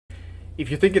If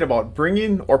you're thinking about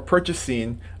bringing or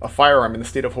purchasing a firearm in the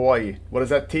state of Hawaii, what does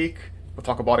that take? We'll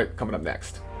talk about it coming up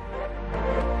next.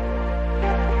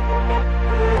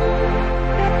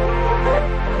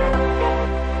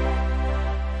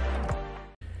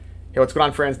 Hey, what's going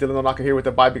on, friends? Dylan Onaka here with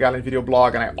the Buy Big Island video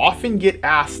blog, and I often get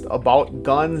asked about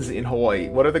guns in Hawaii.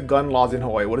 What are the gun laws in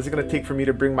Hawaii? What is it going to take for me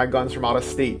to bring my guns from out of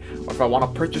state? Or if I want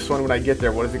to purchase one when I get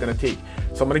there, what is it going to take?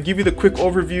 So I'm going to give you the quick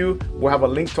overview. We'll have a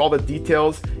link to all the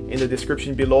details in the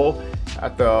description below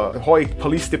at the Hawaii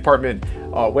Police Department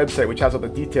website, which has all the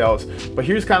details. But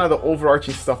here's kind of the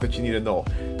overarching stuff that you need to know.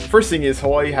 First thing is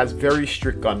Hawaii has very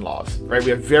strict gun laws, right?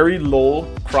 We have very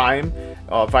low crime,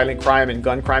 violent crime and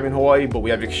gun crime in Hawaii, but we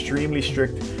have extremely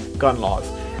strict gun laws.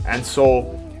 And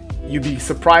so you'd be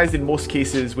surprised in most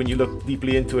cases when you look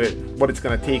deeply into it what it's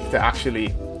going to take to actually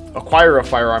acquire a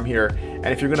firearm here. And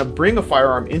if you're going to bring a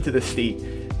firearm into the state,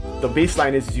 the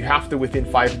baseline is you have to within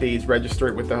 5 days register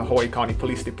it with the Hawaii County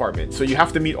Police Department. So you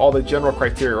have to meet all the general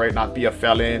criteria, right? Not be a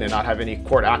felon and not have any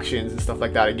court actions and stuff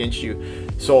like that against you.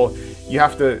 So you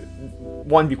have to,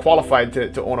 one, be qualified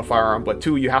to own a firearm, but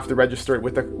two, you have to register it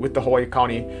with the Hawaii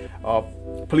County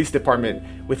Police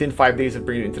Department within 5 days of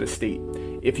bringing it into the state.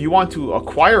 If you want to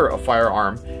acquire a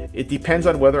firearm, it depends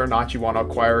on whether or not you want to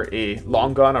acquire a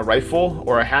long gun, a rifle,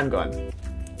 or a handgun.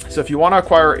 So if you want to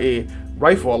acquire a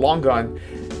rifle, a long gun,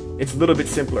 it's a little bit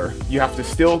simpler. You have to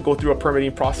still go through a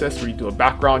permitting process where you do a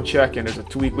background check and there's a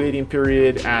 2-week waiting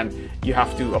period, and you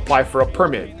have to apply for a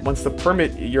permit. Once the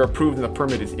permit, you're approved and the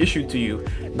permit is issued to you,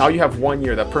 now you have 1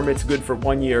 year. That permit's good for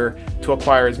 1 year to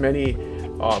acquire as many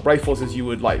rifles as you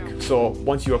would like. So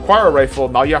once you acquire a rifle,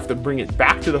 now you have to bring it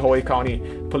back to the Hawaii County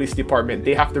Police Department.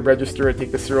 They have to register it,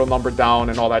 take the serial number down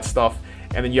and all that stuff,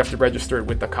 and then you have to register it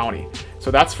with the county. So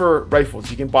that's for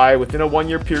rifles. You can buy within a 1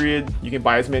 year period, you can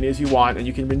buy as many as you want, and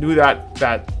you can renew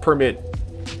that permit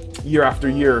year after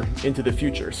year into the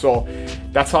future. So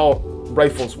that's how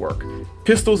rifles work.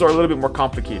 Pistols are a little bit more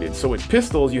complicated. So with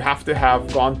pistols, you have to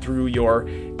have gone through your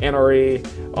NRA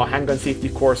handgun safety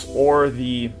course, or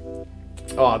the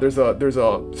there's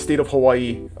a state of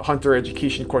Hawaii hunter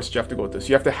education course that you have to go to. So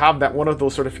you have to have that, one of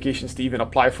those certifications, to even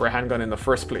apply for a handgun in the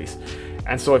first place.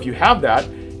 And so if you have that,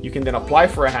 you can then apply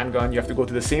for a handgun. You have to go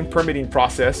through the same permitting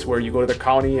process where you go to the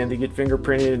county and they get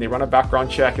fingerprinted and they run a background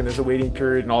check and there's a waiting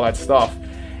period and all that stuff.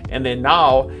 And then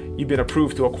now you've been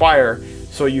approved to acquire.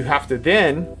 So you have to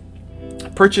then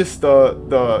purchase you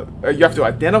have to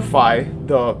identify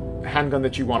the handgun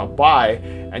that you want to buy,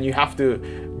 and you have to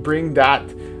bring that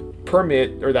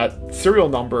permit or that serial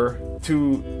number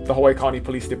to the Hawaii County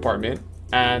Police Department,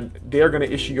 and they're going to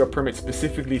issue your permit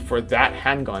specifically for that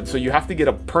handgun. So you have to get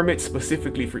a permit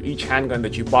specifically for each handgun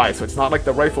that you buy. So it's not like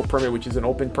the rifle permit, which is an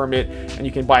open permit and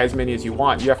you can buy as many as you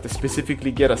want. You have to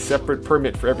specifically get a separate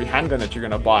permit for every handgun that you're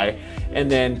going to buy,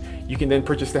 and then you can then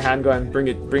purchase the handgun,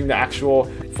 bring the actual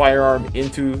firearm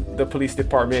into the police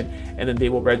department, and then they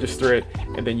will register it,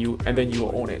 and then you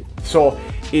will own it. So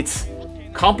it's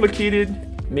complicated.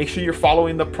 Make sure you're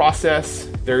following the process.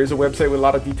 There is a website with a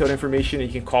lot of detailed information, and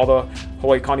you can call the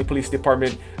Hawaii County Police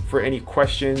Department for any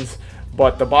questions.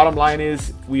 But the bottom line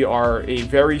is we are a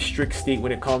very strict state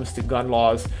when it comes to gun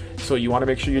laws. So you want to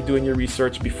make sure you're doing your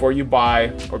research before you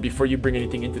buy or before you bring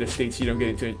anything into the state, so you don't get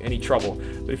into any trouble.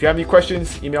 But if you have any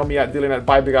questions, email me at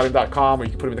dylan@buybigisland.com, or you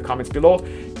can put them in the comments below.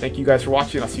 Thank you guys for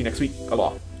watching. I'll see you next week.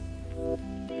 Aloha.